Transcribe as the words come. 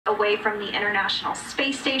away from the International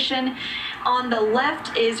Space Station. On the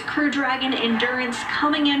left is Crew Dragon Endurance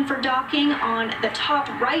coming in for docking. On the top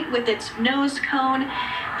right with its nose cone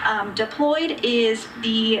deployed is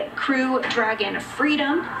the Crew Dragon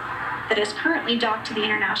Freedom that is currently docked to the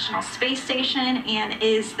International Space Station and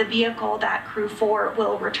is the vehicle that Crew 4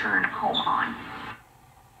 will return home on.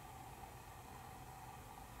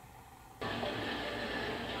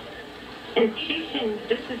 And Houston,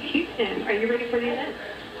 this is Houston. Are you ready for the event?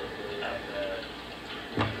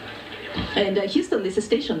 And Houston, this is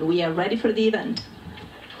Station. We are ready for the event.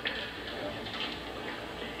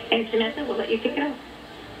 And Samantha, we'll let you kick it off.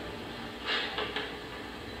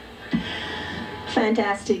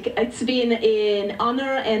 Fantastic. It's been an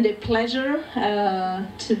honor and a pleasure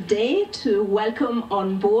today to welcome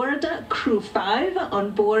on board Crew 5,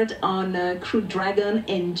 on board on Crew Dragon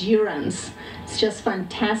Endurance. It's just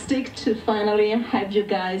fantastic to finally have you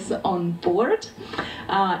guys on board.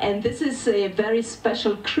 And this is a very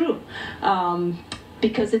special crew.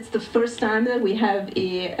 Because it's the first time that we have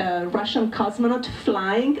a Russian cosmonaut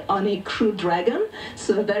flying on a Crew Dragon.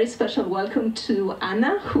 So a very special welcome to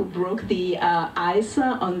Anna, who broke the ice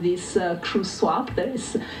on this crew swap that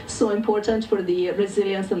is so important for the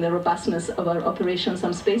resilience and the robustness of our operations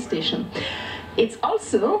on space station. It's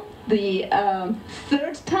also the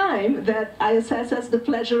third time that ISS has the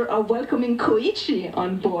pleasure of welcoming Koichi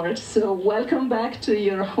on board. So welcome back to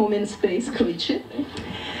your home in space, Koichi.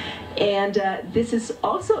 And this is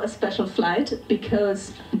also a special flight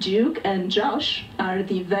because Duke and Josh are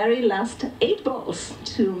the very last 8 balls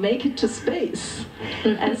to make it to space.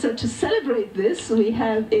 And so to celebrate this, we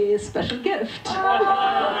have a special gift.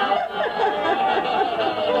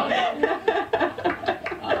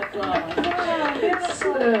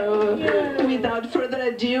 So without further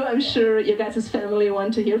ado, I'm sure you guys' family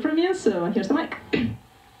want to hear from you, so here's the mic.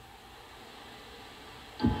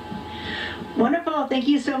 Wonderful. Thank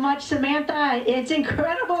you so much, Samantha. It's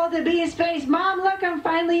incredible to be in space. Mom, look, I'm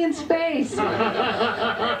finally in space.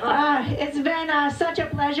 It's been such a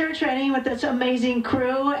pleasure training with this amazing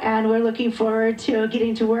crew, and we're looking forward to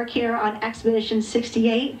getting to work here on Expedition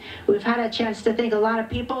 68. We've had a chance to thank a lot of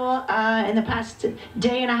people in the past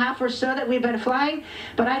day and a half or so that we've been flying,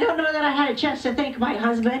 but I don't know that I had a chance to thank my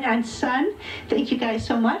husband and son. Thank you guys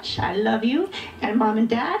so much. I love you, and Mom and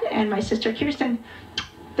Dad, and my sister Kirsten.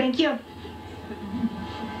 Thank you.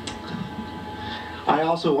 I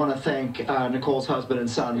also want to thank Nicole's husband and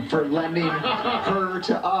son for lending her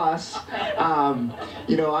to us.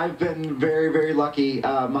 You know, I've been very, very lucky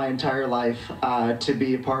my entire life to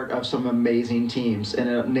be a part of some amazing teams, and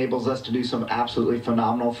it enables us to do some absolutely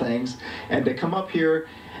phenomenal things. And to come up here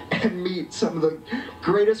and meet some of the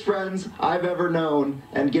greatest friends I've ever known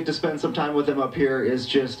and get to spend some time with them up here is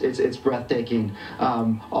just, it's breathtaking.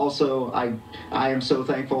 Also, I am so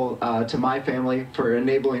thankful to my family for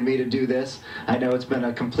enabling me to do this. I know it's been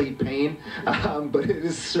a complete pain, but it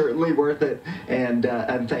is certainly worth it. And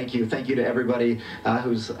thank you to everybody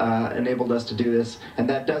who's enabled us to do this. And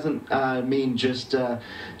that doesn't mean just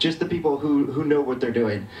the people who know what they're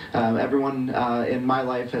doing. Everyone in my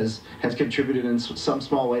life has contributed in some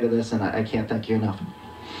small way to this, and I can't thank you enough.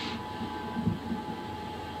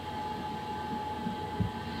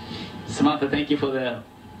 Samantha, thank you for the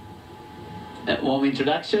warm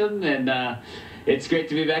introduction, and it's great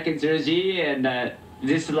to be back in Jersey, and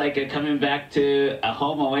this is like coming back to a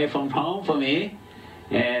home away from home for me,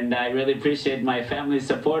 and I really appreciate my family's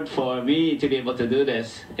support for me to be able to do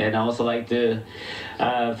this. And I also like to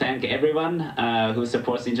thank everyone who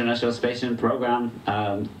supports the International Space Station program,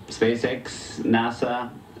 SpaceX, NASA,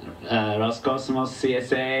 Roscosmos,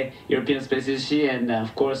 CSA, European Space Agency, and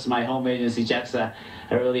of course my home agency, JAXA.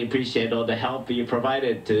 I really appreciate all the help you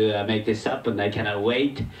provided to make this happen. I cannot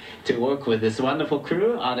wait to work with this wonderful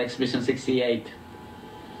crew on Expedition 68.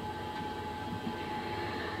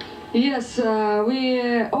 Yes, we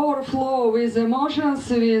overflow with emotions,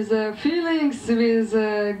 with feelings, with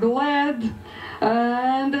glad.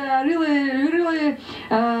 And really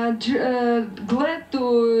glad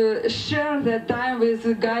to share that time with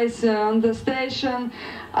the guys on the station.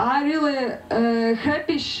 I really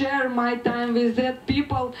happy share my time with that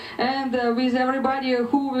people and with everybody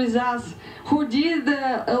who with us, who did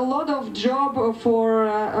a lot of job for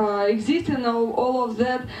existing all of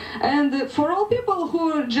that, and for all people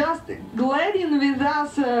who just glad in with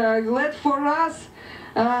us, glad for us.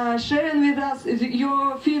 sharing with us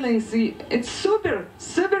your feelings. It's super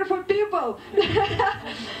for people.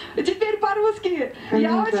 Теперь по-русски.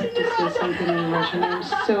 Я очень рада. I'm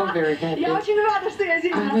so very happy. Я очень рада, что я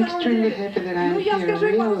здесь, I'm extremely happy that I'm here,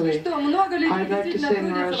 really. I'd like to say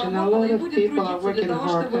in Russian, a lot of people are working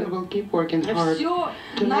hard and will keep working hard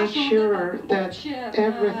to make sure that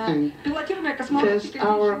everything, this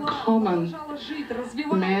our common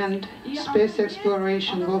manned space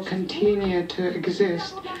exploration will continue to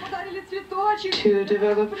exist, to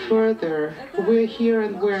develop further. We're here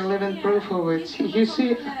and we're living proof of it. You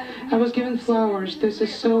see, I was given flowers. This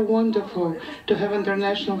is so wonderful to have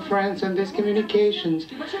international friends and these communications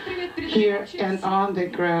here and on the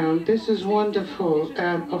ground. This is wonderful.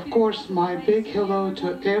 And of course, my big hello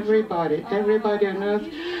to everybody on Earth,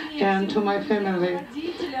 and to my family,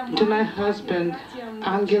 to my husband,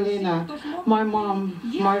 Angelina, my mom,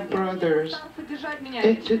 my brothers,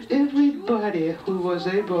 and to everybody who was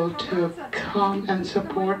able to come and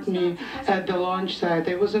support me at the launch site.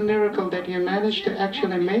 It was a miracle that you managed to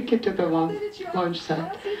actually make it to the launch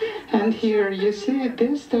site. And here you see,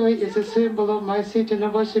 this toy is a symbol of my city,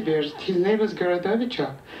 Novosibirsk. His name is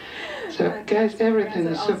Gorodovichok. So guys, everything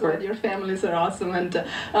is super. Your families are awesome, and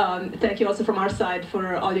thank you also from our side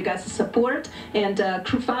for all you guys' support. And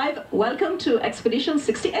Crew 5, welcome to Expedition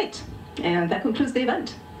 68. And that concludes the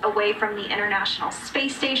event. Away from the International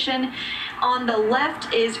Space Station. On the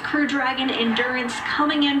left is Crew Dragon Endurance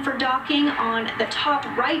coming in for docking. On the top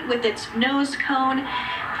right with its nose cone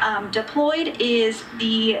deployed is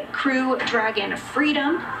the Crew Dragon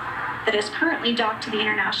Freedom that is currently docked to the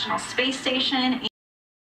International Space Station.